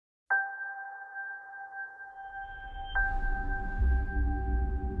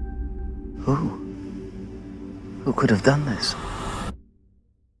Who? Who could have done this?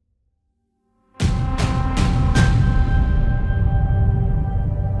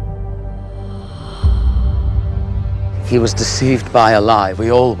 He was deceived by a lie.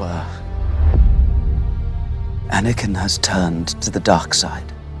 We all were. Anakin has turned to the dark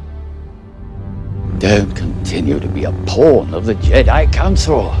side. Don't continue to be a pawn of the Jedi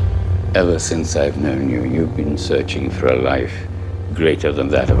Council. Ever since I've known you, you've been searching for a life greater than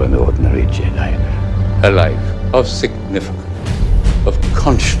that of an ordinary Jedi. A life of significance, of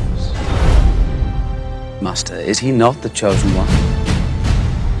conscience. Master, is he not the chosen one?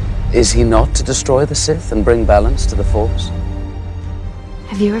 Is he not to destroy the Sith and bring balance to the Force?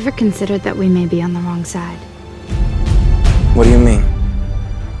 Have you ever considered that we may be on the wrong side? What do you mean?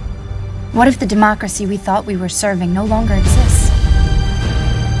 What if the democracy we thought we were serving no longer exists?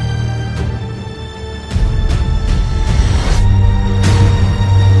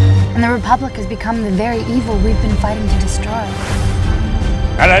 And the Republic has become the very evil we've been fighting to destroy.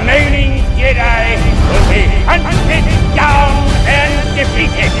 The remaining Jedi will be hunted down and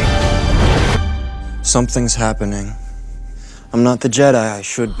defeated. Something's happening. I'm not the Jedi I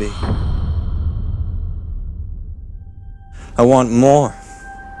should be. I want more.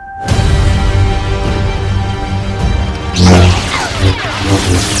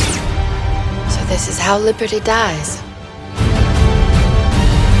 So this is how liberty dies.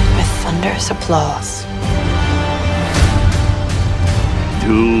 With thunderous applause.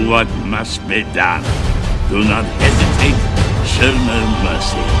 Do what must be done. Do not hesitate. Show no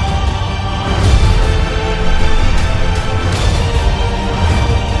mercy.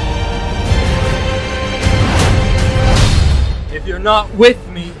 If you're not with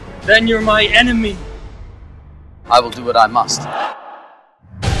me, then you're my enemy. I will do what I must.